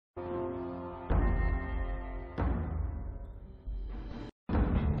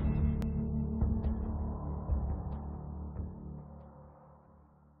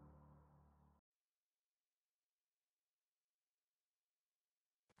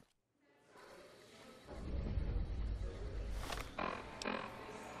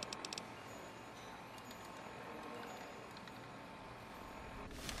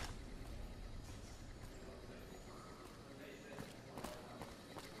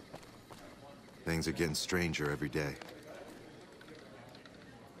Things are getting stranger every day.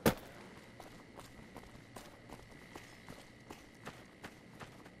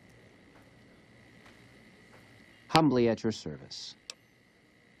 Humbly at your service.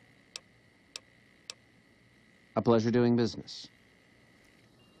 A pleasure doing business.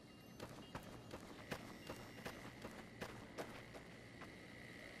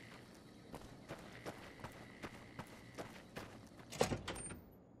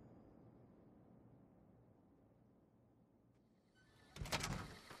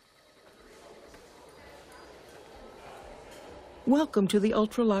 Welcome to the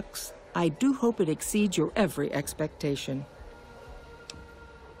Ultralux. I do hope it exceeds your every expectation.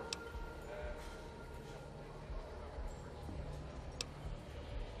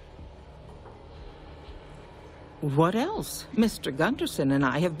 What else? Mr. Gunderson and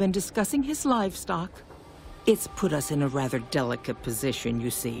I have been discussing his livestock. It's put us in a rather delicate position,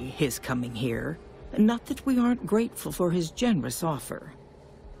 you see, his coming here. Not that we aren't grateful for his generous offer.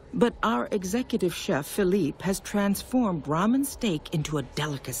 But our executive chef, Philippe, has transformed ramen steak into a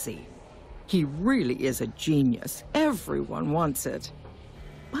delicacy. He really is a genius. Everyone wants it.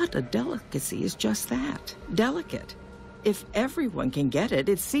 But a delicacy is just that, delicate. If everyone can get it,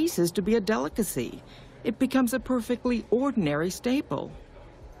 it ceases to be a delicacy. It becomes a perfectly ordinary staple.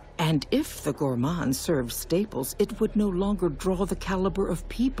 And if the gourmand served staples, it would no longer draw the caliber of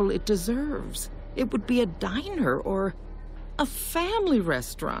people it deserves. It would be a diner or a family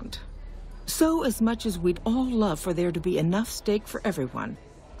restaurant. So as much as we'd all love for there to be enough steak for everyone,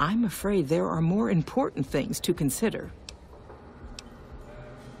 I'm afraid there are more important things to consider.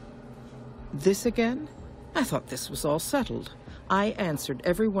 This again? I thought this was all settled. I answered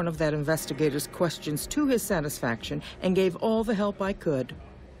every one of that investigator's questions to his satisfaction and gave all the help I could.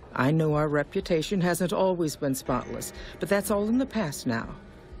 I know our reputation hasn't always been spotless, but that's all in the past now.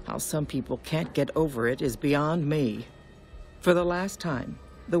 How some people can't get over it is beyond me. For the last time,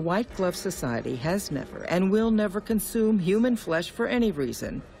 the White Glove Society has never and will never consume human flesh for any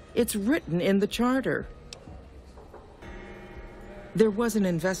reason. It's written in the charter. There was an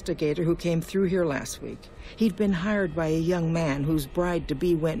investigator who came through here last week. He'd been hired by a young man whose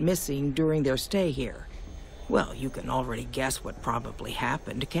bride-to-be went missing during their stay here. Well, you can already guess what probably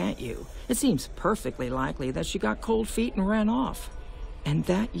happened, can't you? It seems perfectly likely that she got cold feet and ran off. And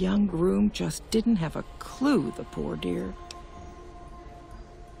that young groom just didn't have a clue, the poor dear.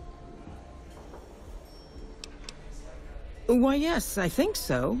 Why, yes, I think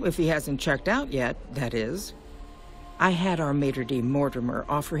so, if he hasn't checked out yet, that is. I had our maitre d' Mortimer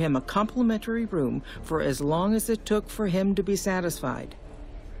offer him a complimentary room for as long as it took for him to be satisfied.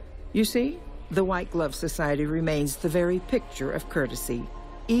 You see, the White Glove Society remains the very picture of courtesy,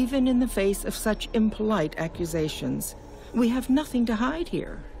 even in the face of such impolite accusations. We have nothing to hide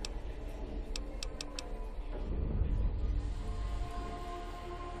here.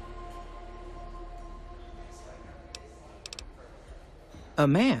 A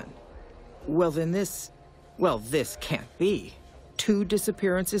man? Well, then this can't be. 2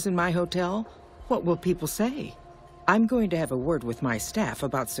 disappearances in my hotel? What will people say? I'm going to have a word with my staff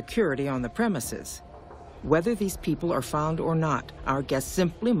about security on the premises. Whether these people are found or not, our guests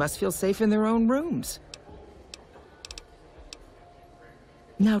simply must feel safe in their own rooms.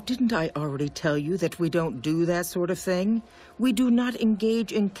 Now, didn't I already tell you that we don't do that sort of thing? We do not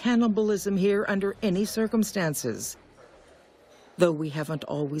engage in cannibalism here under any circumstances. Though we haven't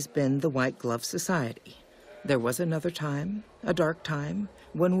always been the White Glove Society. There was another time, a dark time,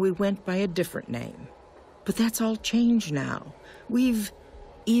 when we went by a different name. But that's all changed now. We've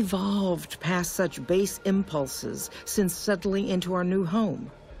evolved past such base impulses since settling into our new home.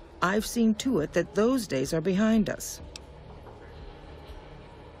 I've seen to it that those days are behind us.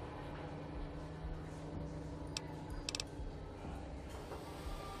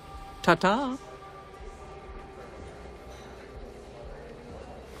 Ta-ta.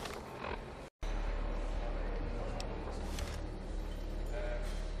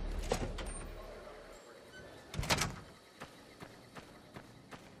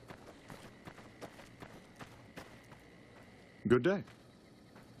 Good day.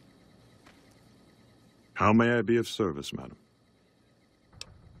 How may I be of service, madam?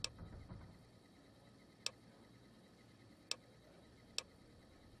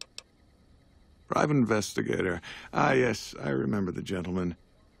 Private investigator. Ah, yes, I remember the gentleman.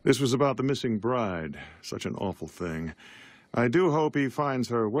 This was about the missing bride. Such an awful thing. I do hope he finds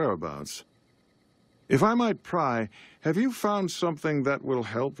her whereabouts. If I might pry, have you found something that will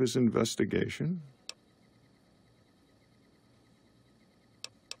help his investigation?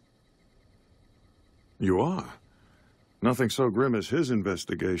 You are? Nothing so grim as his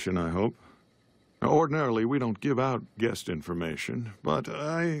investigation, I hope. Now, ordinarily, we don't give out guest information, but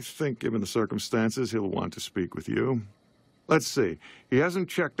I think given the circumstances, he'll want to speak with you. Let's see. He hasn't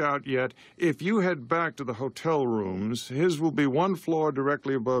checked out yet. If you head back to the hotel rooms, his will be one floor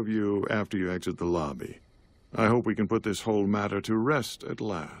directly above you after you exit the lobby. I hope we can put this whole matter to rest at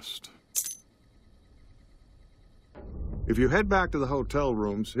last. If you head back to the hotel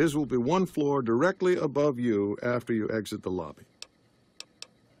rooms, his will be one floor directly above you after you exit the lobby.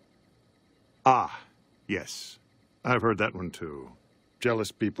 Ah, yes. I've heard that one too.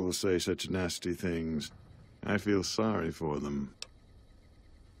 Jealous people say such nasty things. I feel sorry for them.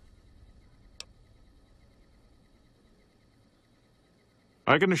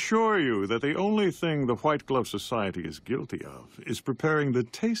 I can assure you that the only thing the White Glove Society is guilty of is preparing the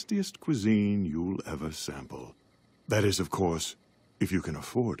tastiest cuisine you'll ever sample. That is, of course, if you can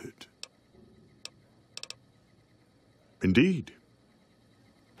afford it. Indeed.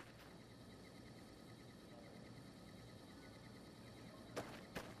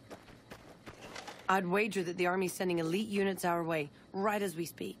 I'd wager that the Army's sending elite units our way, right as we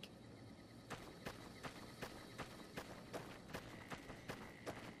speak.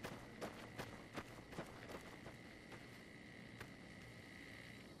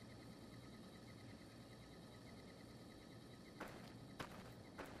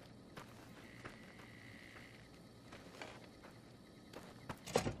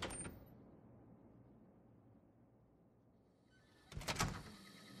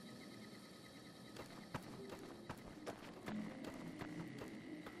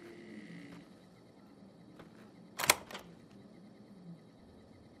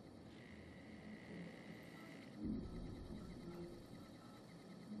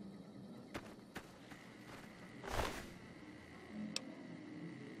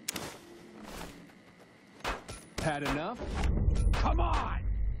 Had enough? Come on!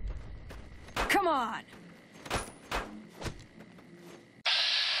 Come on!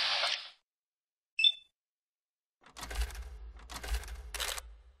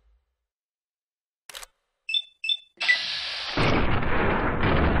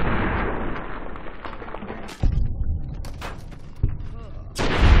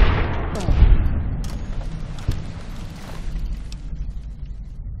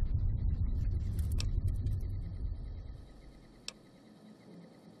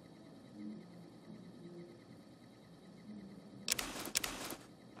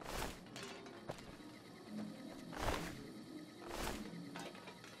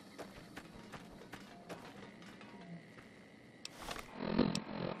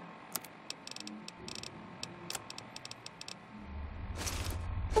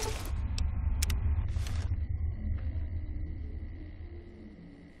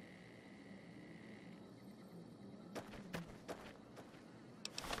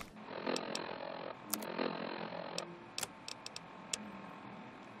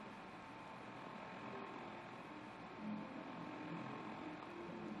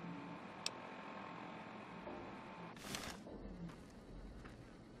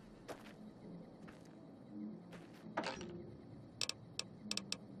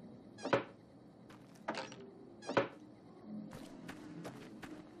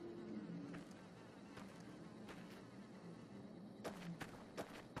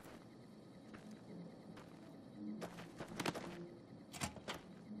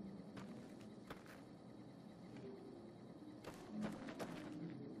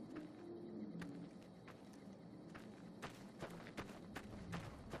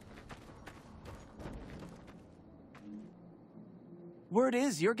 Word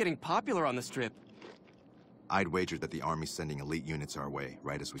is you're getting popular on the Strip. I'd wager that the Army's sending elite units our way,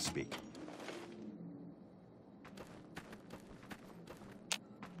 right as we speak.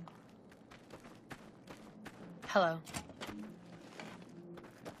 Hello.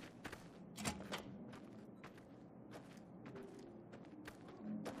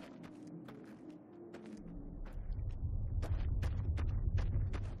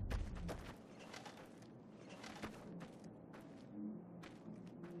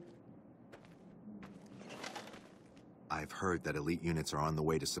 I've heard that elite units are on the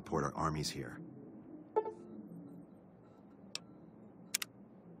way to support our armies here.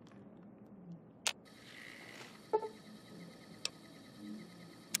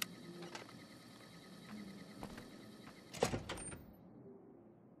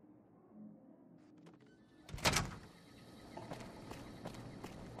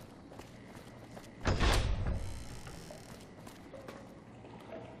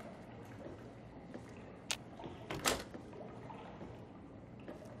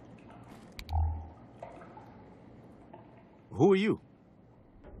 Who are you?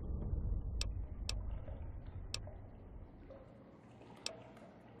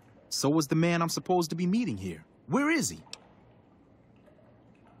 So was the man I'm supposed to be meeting here. Where is he?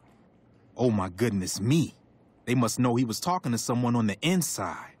 Oh my goodness me. They must know he was talking to someone on the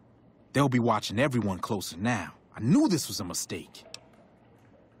inside. They'll be watching everyone closer now. I knew this was a mistake.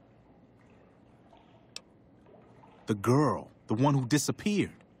 The girl, the one who disappeared.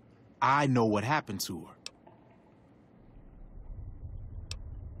 I know what happened to her.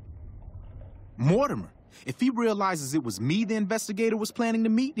 Mortimer, if he realizes it was me the investigator was planning to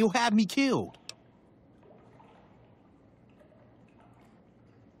meet, he'll have me killed.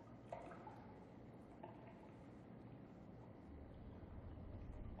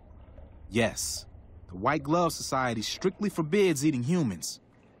 Yes, the White Glove Society strictly forbids eating humans,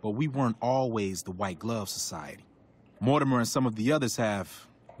 but we weren't always the White Glove Society. Mortimer and some of the others have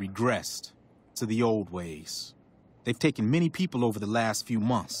regressed to the old ways. They've taken many people over the last few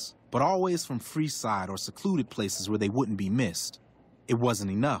months, but always from Freeside or secluded places where they wouldn't be missed. It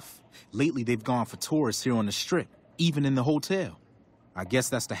wasn't enough. Lately, they've gone for tourists here on the Strip, even in the hotel. I guess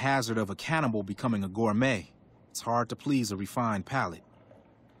that's the hazard of a cannibal becoming a gourmet. It's hard to please a refined palate.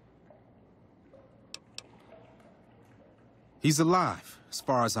 He's alive, as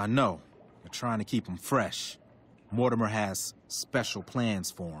far as I know. They're trying to keep him fresh. Mortimer has special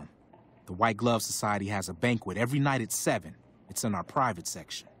plans for him. The White Glove Society has a banquet every night at 7. It's in our private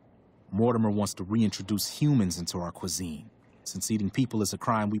section. Mortimer wants to reintroduce humans into our cuisine. Since eating people is a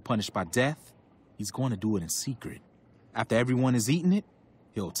crime we punish by death, he's going to do it in secret. After everyone has eaten it,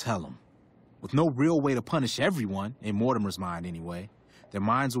 he'll tell them. With no real way to punish everyone, in Mortimer's mind anyway, their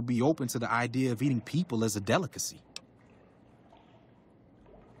minds will be open to the idea of eating people as a delicacy.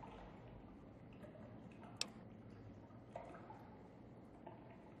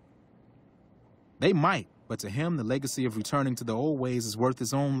 They might, but to him, the legacy of returning to the old ways is worth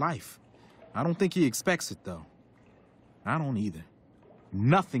his own life. I don't think he expects it, though. I don't either.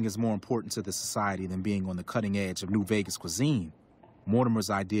 Nothing is more important to the society than being on the cutting edge of New Vegas cuisine. Mortimer's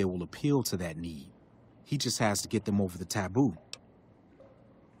idea will appeal to that need. He just has to get them over the taboo.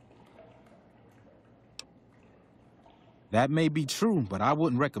 That may be true, but I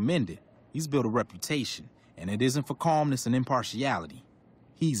wouldn't recommend it. He's built a reputation, and it isn't for calmness and impartiality.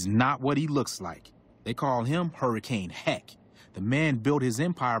 He's not what he looks like. They call him Hurricane Heck. The man built his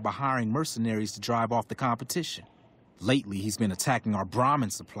empire by hiring mercenaries to drive off the competition. Lately, he's been attacking our Brahmin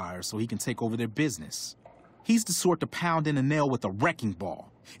suppliers so he can take over their business. He's the sort to pound in a nail with a wrecking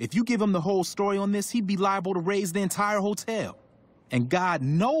ball. If you give him the whole story on this, he'd be liable to raise the entire hotel. And God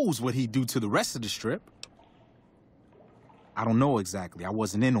knows what he'd do to the rest of the Strip. I don't know exactly. I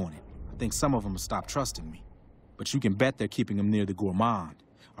wasn't in on it. I think some of them have stopped trusting me. But you can bet they're keeping him near the gourmand.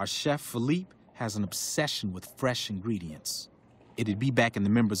 Our chef, Philippe, has an obsession with fresh ingredients. It'd be back in the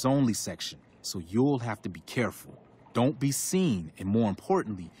members-only section, so you'll have to be careful. Don't be seen, and more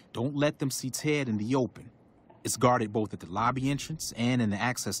importantly, don't let them see Ted in the open. It's guarded both at the lobby entrance and in the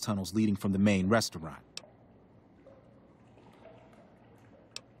access tunnels leading from the main restaurant.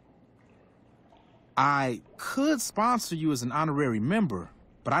 I could sponsor you as an honorary member,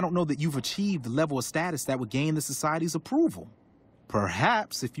 but I don't know that you've achieved the level of status that would gain the Society's approval.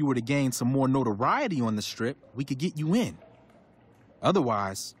 Perhaps if you were to gain some more notoriety on the Strip, we could get you in.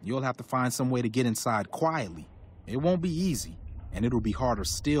 Otherwise, you'll have to find some way to get inside quietly. It won't be easy, and it'll be harder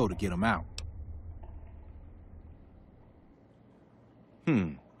still to get them out.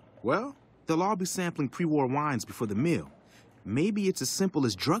 Well, they'll all be sampling pre-war wines before the meal. Maybe it's as simple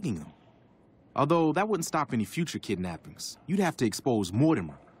as drugging them. Although that wouldn't stop any future kidnappings. You'd have to expose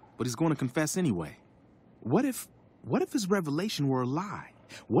Mortimer, but he's going to confess anyway. What if his revelation were a lie?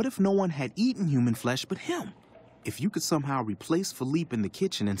 What if no one had eaten human flesh but him? If you could somehow replace Philippe in the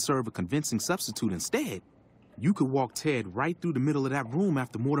kitchen and serve a convincing substitute instead, you could walk Ted right through the middle of that room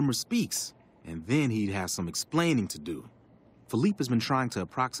after Mortimer speaks, and then he'd have some explaining to do. Philippe has been trying to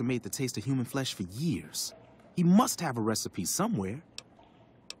approximate the taste of human flesh for years. He must have a recipe somewhere.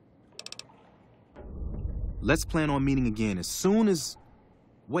 Let's plan on meeting again as soon as...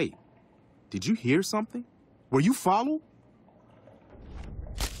 Wait, did you hear something? Were you followed?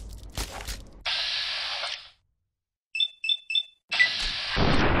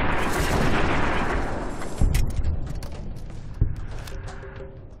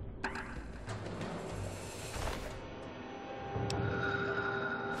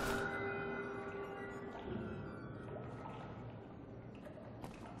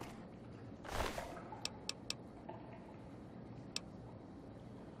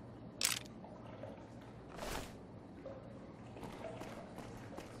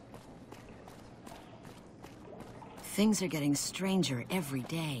 Things are getting stranger every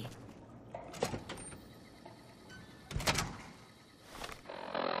day.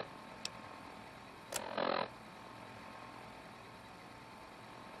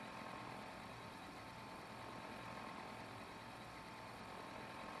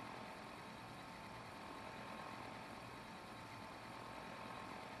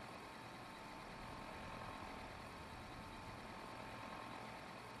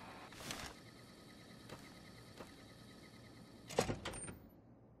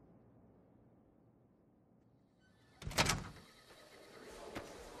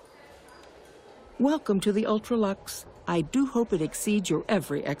 Welcome to the Ultralux. I do hope it exceeds your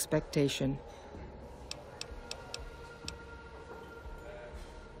every expectation.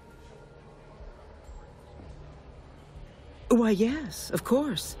 Why, yes, of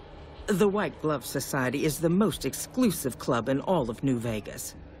course. The White Glove Society is the most exclusive club in all of New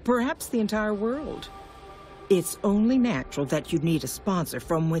Vegas. Perhaps the entire world. It's only natural that you'd need a sponsor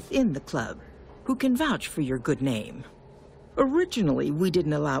from within the club who can vouch for your good name. Originally, we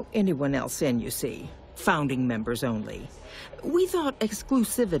didn't allow anyone else in, you see. Founding members only. We thought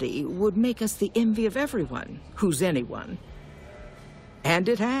exclusivity would make us the envy of everyone who's anyone. And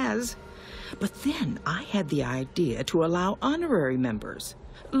it has. But then I had the idea to allow honorary members.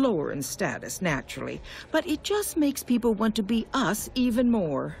 Lower in status, naturally, but it just makes people want to be us even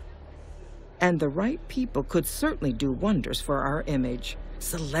more. And the right people could certainly do wonders for our image.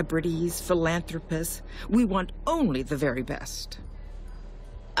 Celebrities, philanthropists, we want only the very best.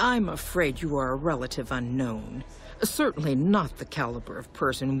 I'm afraid you are a relative unknown. Certainly not the caliber of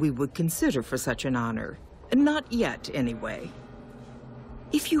person we would consider for such an honor. Not yet, anyway.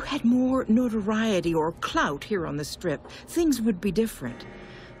 If you had more notoriety or clout here on the Strip, things would be different.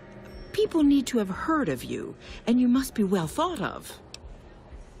 People need to have heard of you, and you must be well thought of.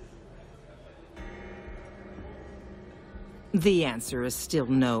 The answer is still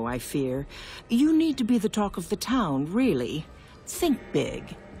no, I fear. You need to be the talk of the town, really. Think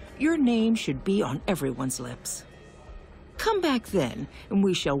big. Your name should be on everyone's lips. Come back then, and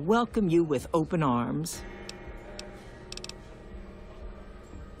we shall welcome you with open arms.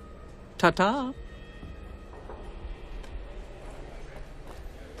 Ta-ta.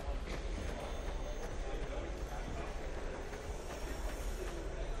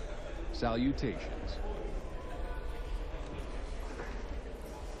 Salutations.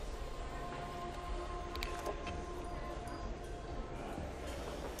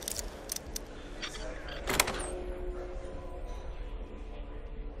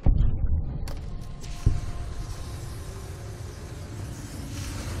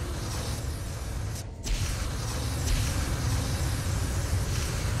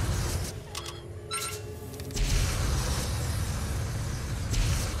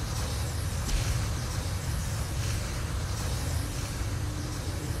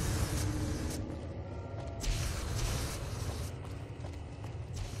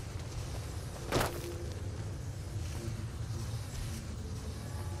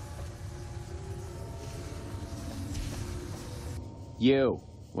 You,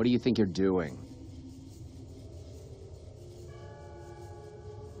 what do you think you're doing?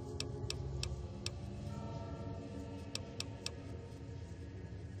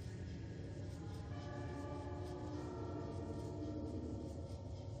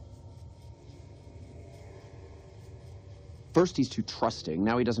 First he's too trusting,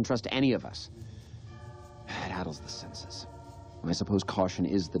 now he doesn't trust any of us. It addles the senses. I suppose caution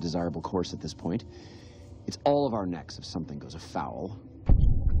is the desirable course at this point. It's all of our necks if something goes afoul.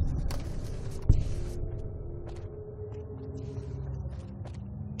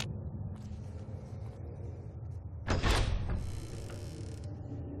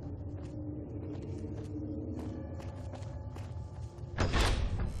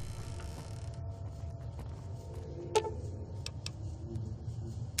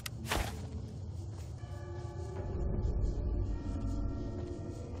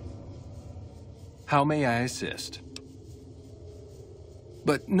 How may I assist?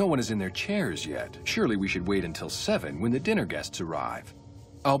 But no one is in their chairs yet. Surely we should wait until 7 when the dinner guests arrive.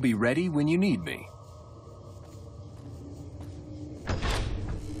 I'll be ready when you need me.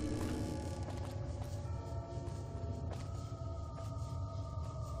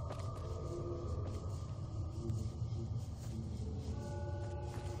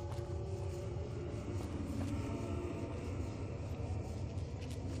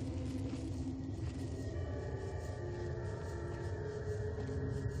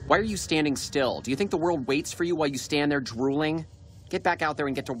 Why are you standing still? Do you think the world waits for you while you stand there drooling? Get back out there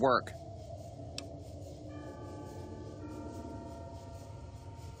and get to work.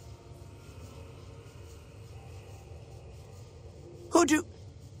 Who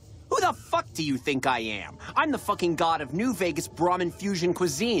the fuck do you think I am? I'm the fucking god of New Vegas Brahmin fusion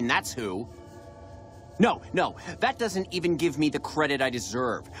cuisine, that's who. No, that doesn't even give me the credit I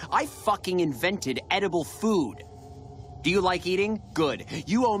deserve. I fucking invented edible food. Do you like eating? Good.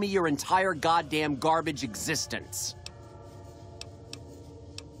 You owe me your entire goddamn garbage existence.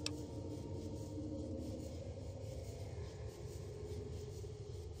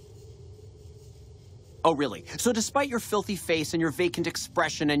 Oh, really? So despite your filthy face and your vacant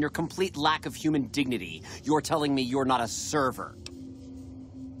expression and your complete lack of human dignity, you're telling me you're not a server?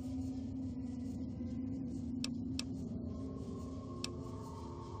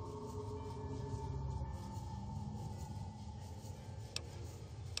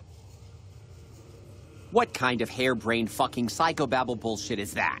 What kind of harebrained fucking psychobabble bullshit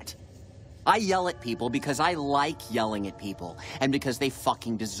is that? I yell at people because I like yelling at people, and because they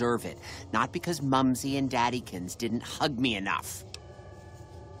fucking deserve it, not because Mumsy and Daddykins didn't hug me enough.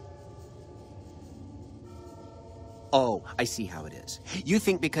 Oh, I see how it is. You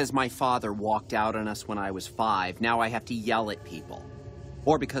think because my father walked out on us when I was 5, now I have to yell at people.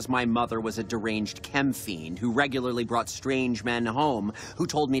 Or because my mother was a deranged chem fiend who regularly brought strange men home who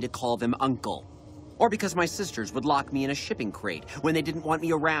told me to call them uncle. Or because my sisters would lock me in a shipping crate when they didn't want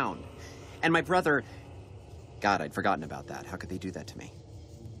me around. And my brother... God, I'd forgotten about that. How could they do that to me?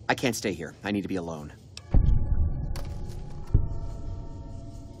 I can't stay here. I need to be alone.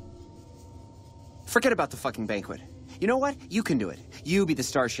 Forget about the fucking banquet. You know what? You can do it. You be the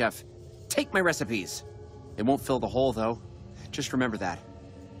star chef. Take my recipes. It won't fill the hole, though. Just remember that.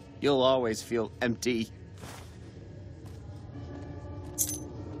 You'll always feel empty.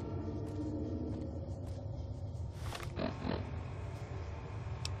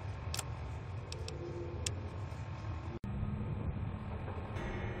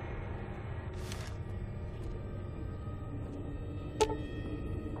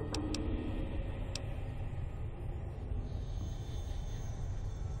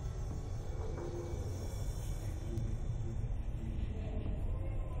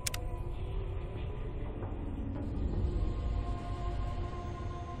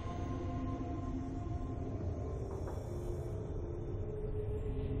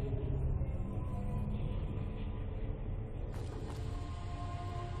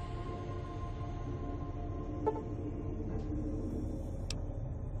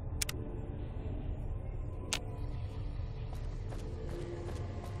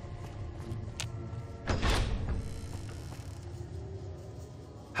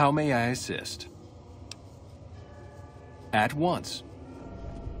 How may I assist? At once.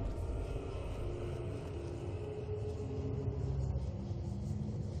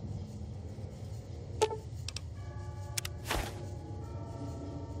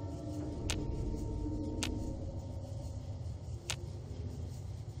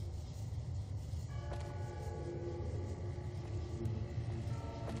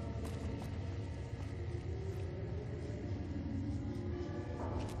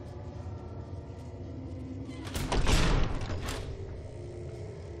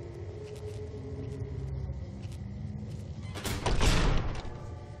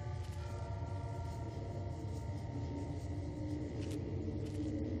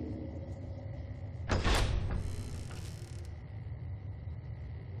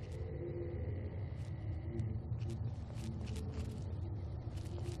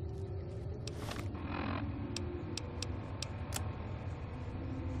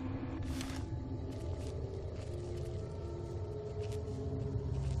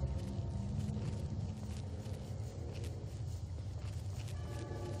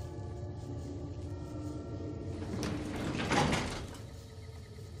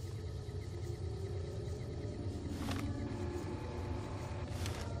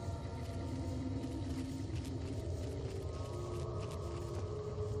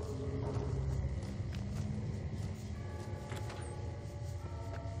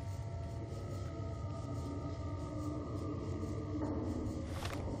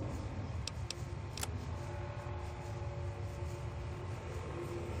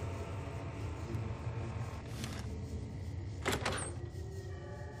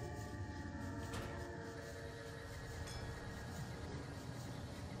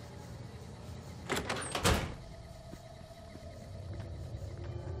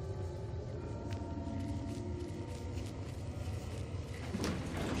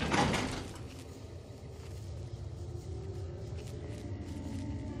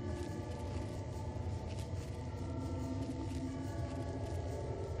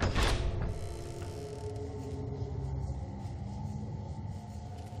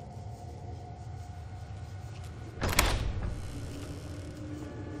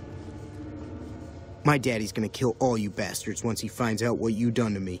 My daddy's gonna kill all you bastards once he finds out what you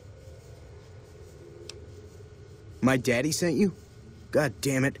done to me. My daddy sent you? God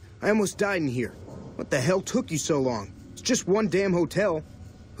damn it, I almost died in here. What the hell took you so long? It's just one damn hotel.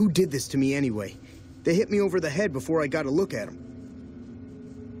 Who did this to me anyway? They hit me over the head before I got a look at them.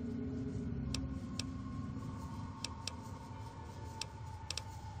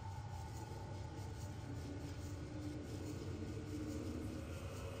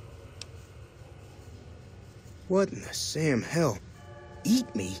 What in the Sam hell?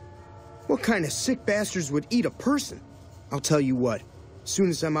 Eat me? What kind of sick bastards would eat a person? I'll tell you what, as soon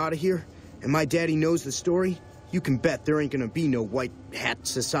as I'm out of here, and my daddy knows the story, you can bet there ain't gonna be no white hat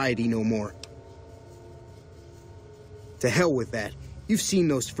society no more. To hell with that. You've seen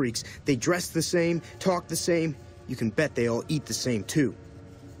those freaks. They dress the same, talk the same. You can bet they all eat the same, too.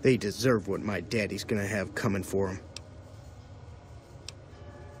 They deserve what my daddy's gonna have coming for them.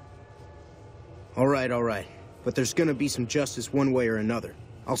 All right. But there's gonna be some justice one way or another.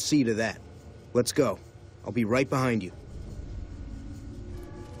 I'll see to that. Let's go. I'll be right behind you.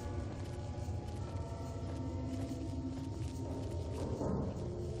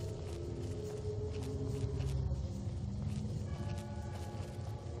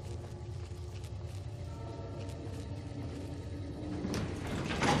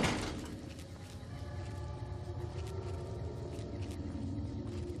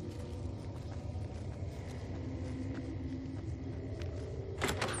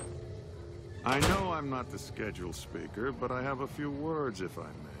 I know I'm not the scheduled speaker, but I have a few words, if I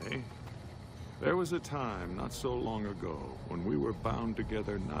may. There was a time, not so long ago, when we were bound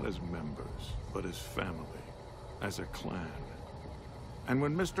together not as members, but as family, as a clan. And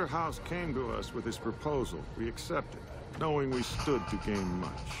when Mr. House came to us with his proposal, we accepted, knowing we stood to gain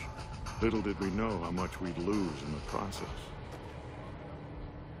much. Little did we know how much we'd lose in the process.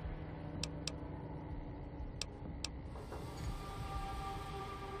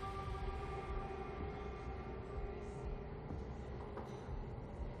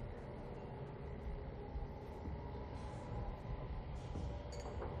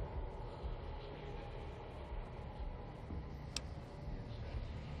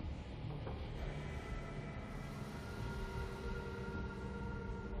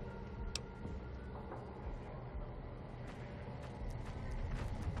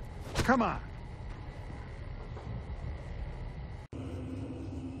 Come on.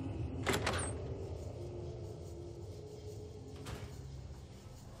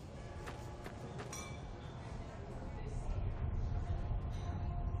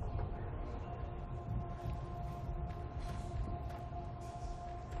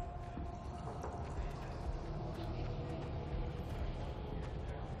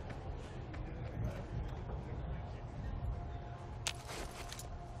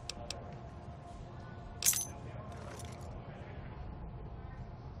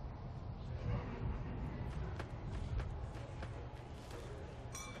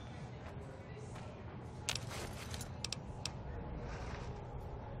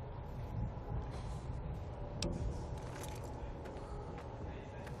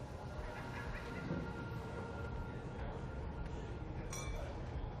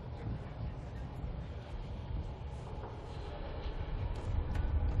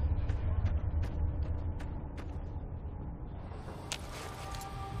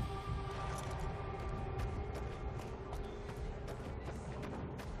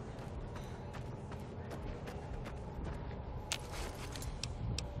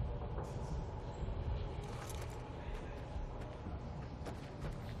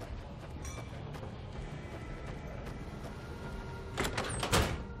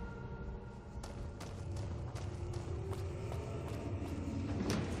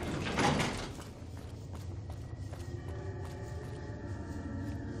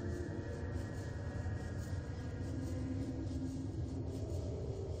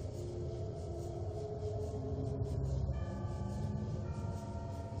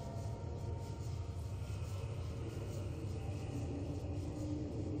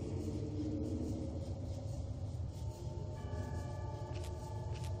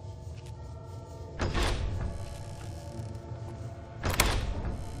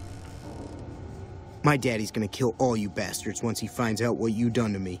 My daddy's gonna kill all you bastards once he finds out what you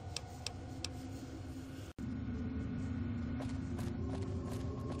done to me.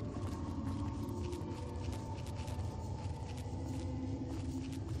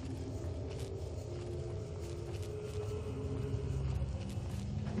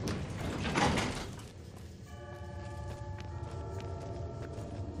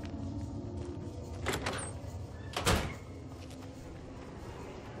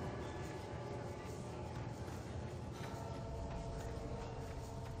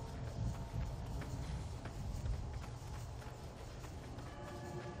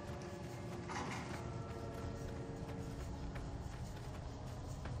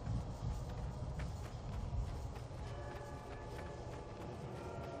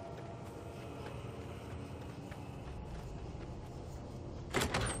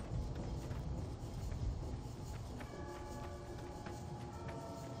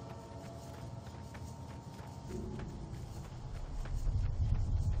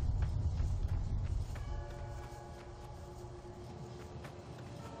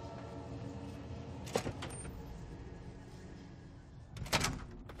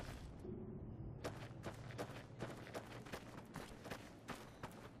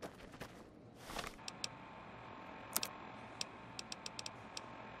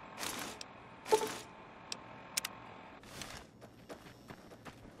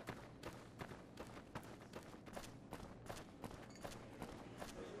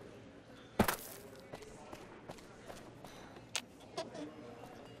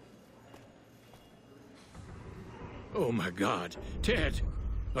 Oh my God. Ted,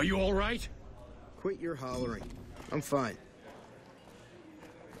 are you all right? Quit your hollering. I'm fine.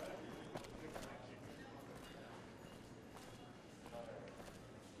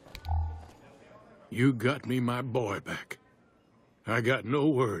 You got me my boy back. I got no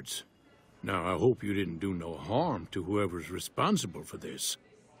words. Now, I hope you didn't do no harm to whoever's responsible for this.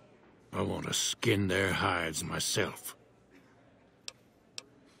 I want to skin their hides myself.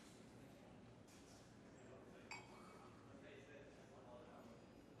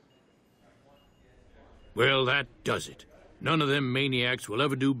 Well, that does it. None of them maniacs will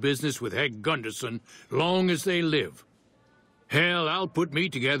ever do business with Heck Gunderson long as they live. Hell, I'll put me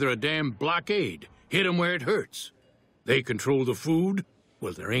together a damn blockade. Hit 'em where it hurts. They control the food?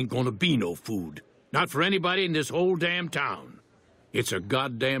 Well, there ain't gonna be no food. Not for anybody in this whole damn town. It's a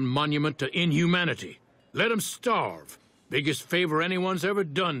goddamn monument to inhumanity. Let 'em starve. Biggest favor anyone's ever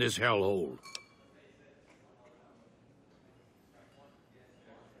done this hellhole.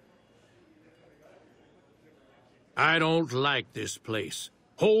 I don't like this place.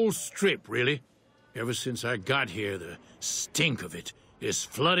 Whole strip, really. Ever since I got here, the stink of it has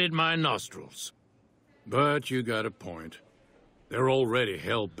flooded my nostrils. But you got a point. They're already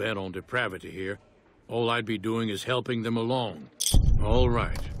hell-bent on depravity here. All I'd be doing is helping them along. All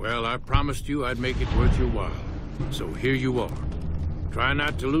right. Well, I promised you I'd make it worth your while. So here you are. Try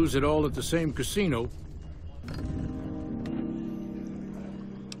not to lose it all at the same casino.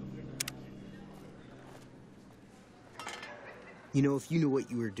 You know, if you knew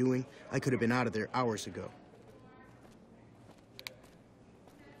what you were doing, I could have been out of there hours ago.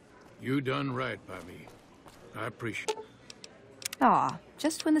 You done right by me. I appreciate it. Aw,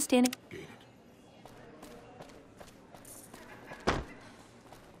 just when the standing...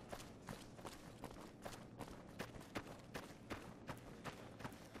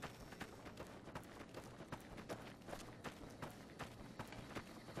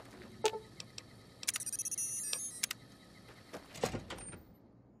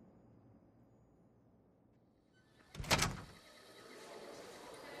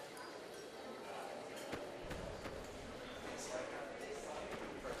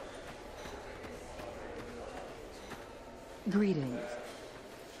 Greetings.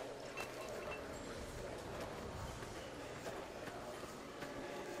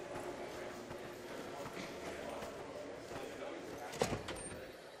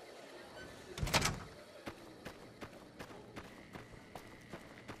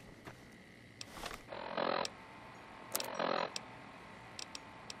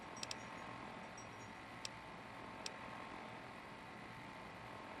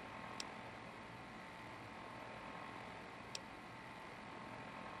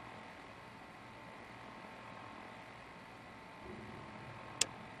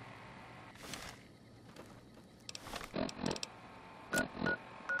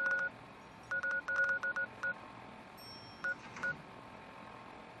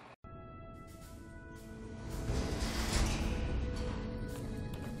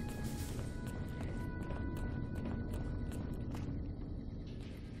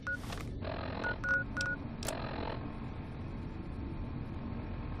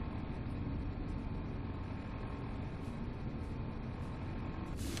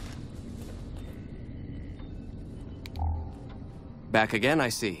 Back again, I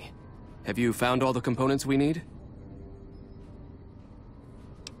see. Have you found all the components we need?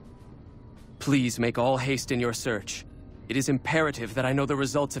 Please make all haste in your search. It is imperative that I know the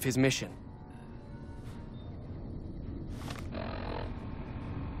results of his mission.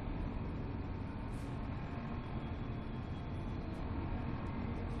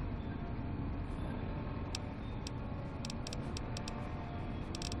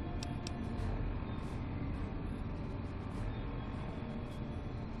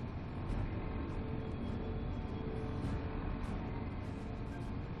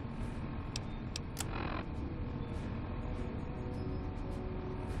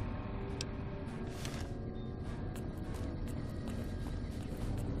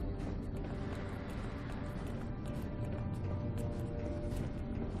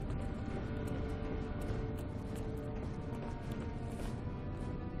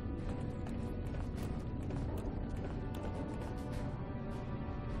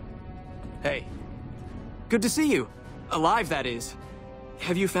 Hey. Good to see you. Alive, that is.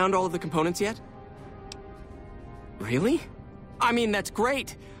 Have you found all of the components yet? Really? I mean, that's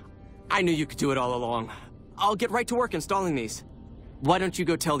great. I knew you could do it all along. I'll get right to work installing these. Why don't you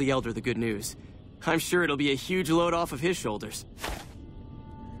go tell the Elder the good news? I'm sure it'll be a huge load off of his shoulders.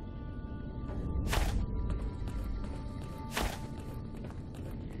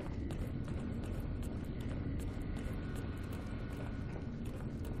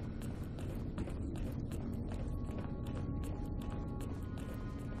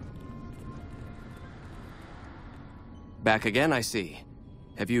 Back again, I see.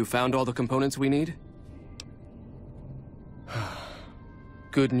 Have you found all the components we need?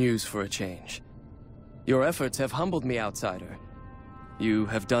 Good news for a change. Your efforts have humbled me, outsider. You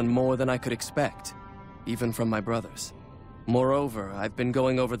have done more than I could expect, even from my brothers. Moreover, I've been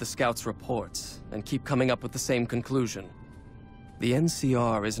going over the scouts' reports, and keep coming up with the same conclusion. The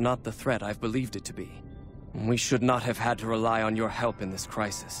NCR is not the threat I've believed it to be. We should not have had to rely on your help in this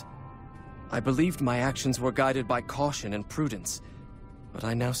crisis. I believed my actions were guided by caution and prudence, but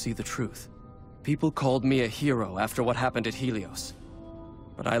I now see the truth. People called me a hero after what happened at Helios.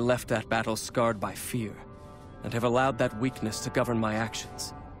 But I left that battle scarred by fear, and have allowed that weakness to govern my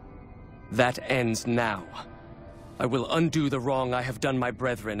actions. That ends now. I will undo the wrong I have done my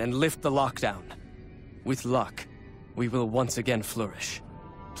brethren and lift the lockdown. With luck, we will once again flourish.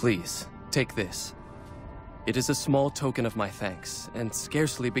 Please, take this. It is a small token of my thanks, and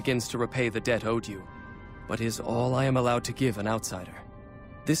scarcely begins to repay the debt owed you, but is all I am allowed to give an outsider.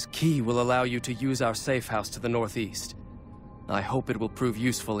 This key will allow you to use our safe house to the northeast. I hope it will prove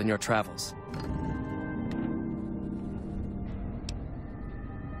useful in your travels.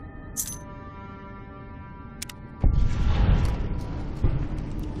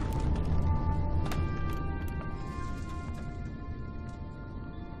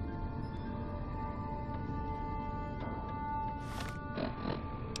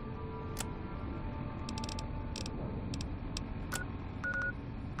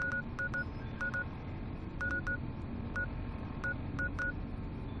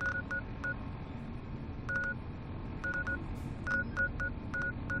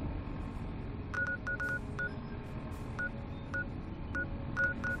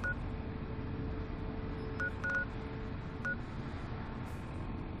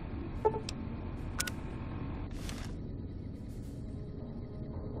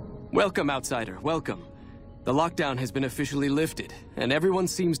 Welcome, outsider, welcome. The lockdown has been officially lifted, and everyone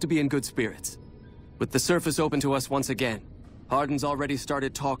seems to be in good spirits. With the surface open to us once again, Hardin's already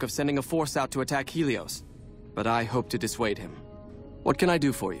started talk of sending a force out to attack Helios, but I hope to dissuade him. What can I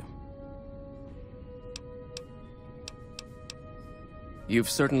do for you? You've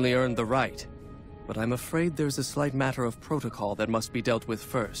certainly earned the right, but I'm afraid there's a slight matter of protocol that must be dealt with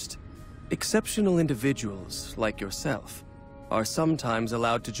first. Exceptional individuals, like yourself, are sometimes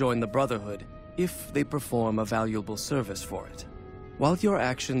allowed to join the Brotherhood if they perform a valuable service for it. While your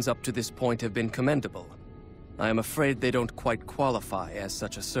actions up to this point have been commendable, I am afraid they don't quite qualify as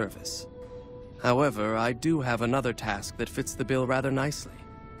such a service. However, I do have another task that fits the bill rather nicely.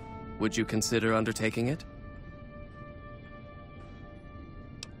 Would you consider undertaking it?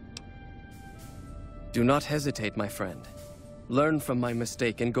 Do not hesitate, my friend. Learn from my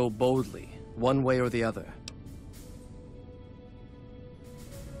mistake and go boldly, one way or the other.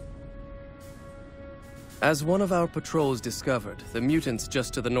 As one of our patrols discovered, the mutants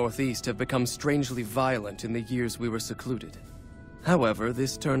just to the northeast have become strangely violent in the years we were secluded. However,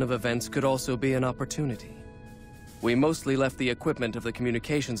 this turn of events could also be an opportunity. We mostly left the equipment of the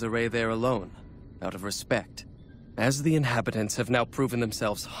communications array there alone, out of respect. As the inhabitants have now proven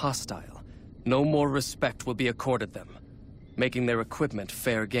themselves hostile, no more respect will be accorded them, making their equipment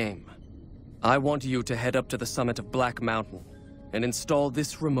fair game. I want you to head up to the summit of Black Mountain and install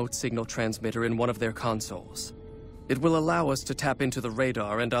this remote signal transmitter in one of their consoles. It will allow us to tap into the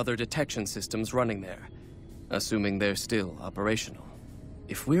radar and other detection systems running there, assuming they're still operational.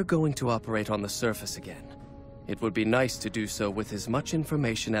 If we're going to operate on the surface again, it would be nice to do so with as much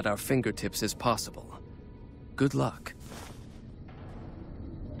information at our fingertips as possible. Good luck.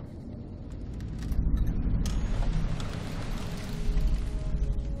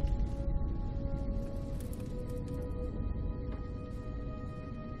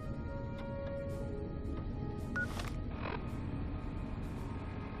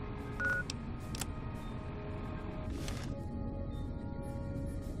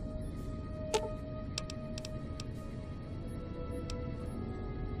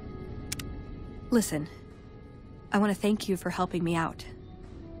 Listen, I want to thank you for helping me out.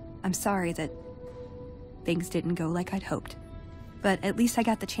 I'm sorry that things didn't go like I'd hoped, but at least I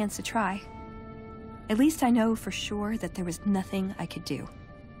got the chance to try. At least I know for sure that there was nothing I could do.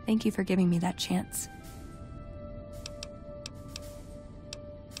 Thank you for giving me that chance.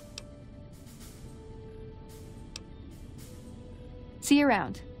 See you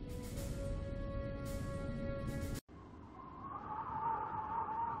around.